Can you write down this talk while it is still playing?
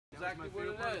exactly what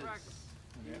it is.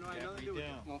 You know, I had nothing to do with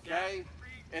it. Okay?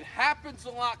 It happens a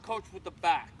lot, Coach, with the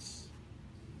backs.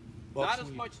 Not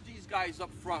as much these guys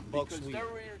up front because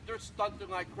they're stunting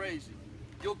like crazy.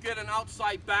 You'll get an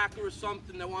outside backer or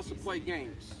something that wants to play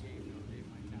games.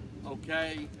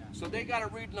 Okay? So they got to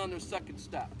read it on their second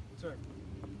step. Sir.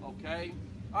 Okay?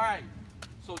 All right.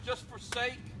 So just for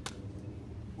sake,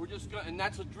 we're just going to, and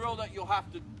that's a drill that you'll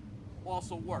have to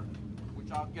also work,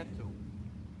 which I'll get to,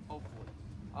 hopefully.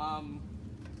 All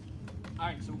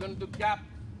right, so we're going to do gap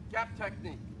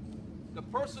technique. The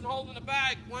person holding the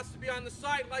bag wants to be on the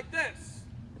side like this,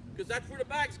 because that's where the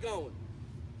bag's going.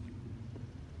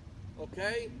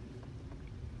 Okay?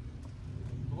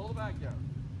 So hold the bag there.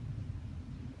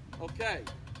 Okay.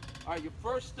 All right, your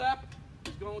first step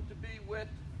is going to be with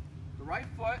the right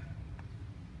foot.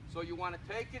 So you want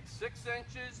to take it 6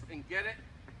 inches and get it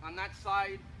on that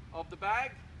side of the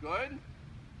bag. Good.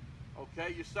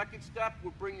 Okay, your second step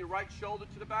will bring your right shoulder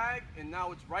to the bag, and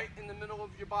now it's right in the middle of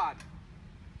your body.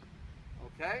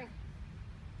 Okay?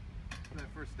 That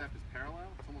first step is parallel.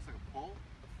 It's almost like a pull.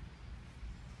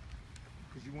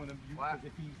 Because you want to, Flat.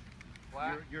 if he's,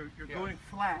 Flat. you're going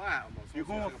flat. Flat almost. You're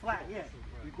going Almost like a flat, pull. yeah. Right.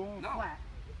 You're going No. flat.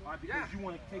 All right, because Yeah. you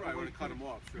want to take Right, away want to cut from- him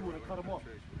off. You want to cut him off.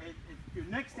 And your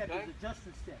next step Okay. is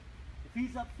adjustment step. If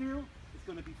he's upfield, it's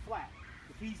going to be flat.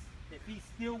 If he's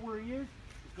still where he is,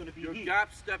 it's going to be Your here.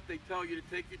 gap step, they tell you to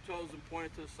take your toes and point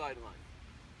it to the sideline.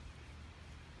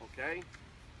 Okay?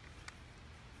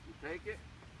 You take it.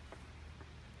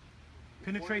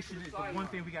 Penetration Point it is to the the one sideline.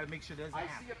 thing we got to make sure doesn't I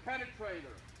happen. see a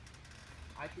penetrator.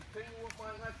 I continue with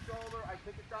my left shoulder. I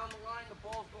take it down the line. The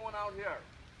ball's going out here.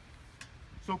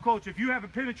 So, coach, if you have a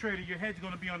penetrator, your head's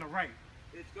going to be on the right.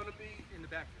 It's going to be In the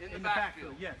back. in the In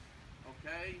backfield. yes.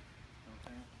 Okay?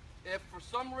 If for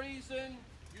some reason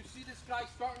you see this guy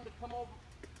starting to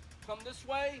come this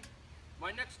way,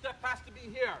 my next step has to be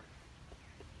here.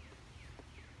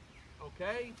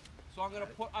 Okay? So I'm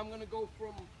gonna go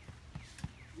from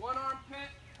one armpit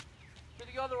to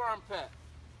the other armpit.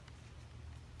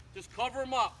 Just cover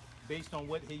him up. Based on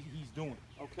what he's doing.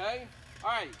 Okay?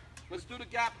 Alright, let's do the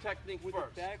gap technique Would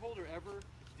first. the bag holder ever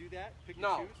do that? Pick and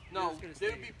No, choose? Or no, it's gonna it'll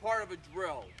stay? be part of a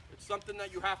drill. It's something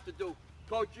that you have to do.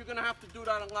 Coach, you're going to have to do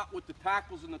that a lot with the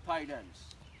tackles and the tight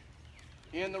ends.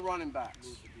 And the running backs.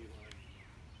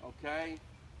 Okay?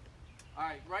 All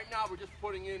right, right now we're just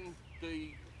putting in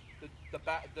the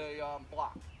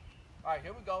block. All right,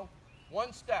 here we go.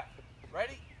 One step.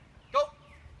 Ready? Go!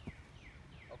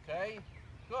 Okay,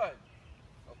 good.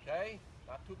 Okay,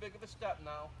 not too big of a step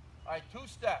now. All right, 2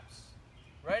 steps.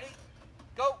 Ready?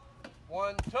 Go!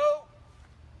 1, 2.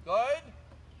 Good.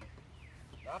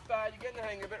 Not bad, you're getting the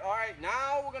hang of it. All right,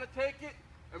 now we're gonna take it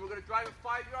and we're gonna drive it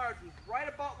 5 yards, right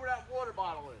about where that water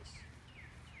bottle is.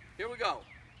 Here we go.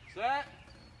 Set.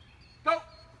 Go.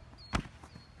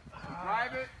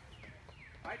 Drive it.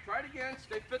 All right, try it again.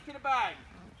 Stay fit to the bag.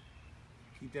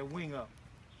 Keep that wing up.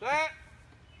 Set.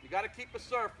 You gotta keep a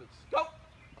surface. Go.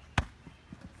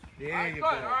 There All right, you good. go.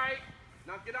 All right.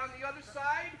 Now get on the other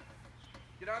side.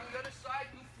 Get on the other side.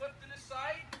 Do flip to this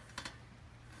side.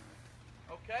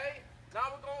 Okay. Now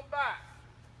we're going back.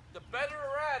 The better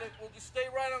we're at it, we'll just stay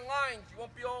right on lines. You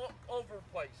won't be all over the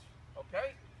place.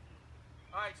 Okay?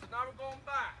 All right, so now we're going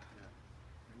back.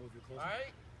 All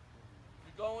right?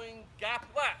 You're going gap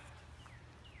left.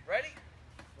 Ready?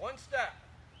 1 step.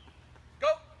 Go.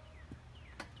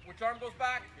 Which arm goes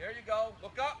back? There you go.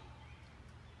 Look up.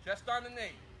 Chest on the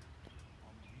knee.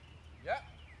 Yep.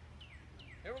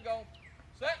 Here we go.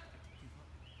 Set.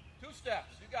 2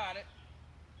 steps. You got it.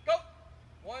 Go.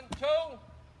 1, 2.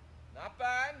 Not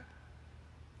bad.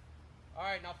 All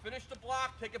right, now finish the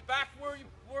block. Take it back where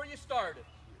you started.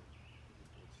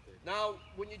 Now,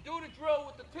 when you do the drill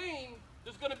with the team,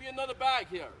 there's going to be another bag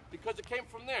here because it came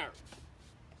from there.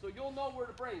 So you'll know where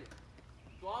to bring it.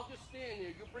 So I'll just stand here.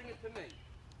 You bring it to me.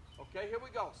 Okay, here we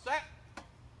go. Set.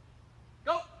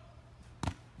 Go.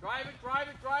 Drive it, drive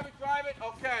it, drive it, drive it.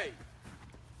 Okay.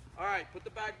 All right, put the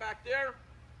bag back there.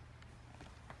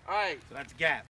 All right. So that's gap.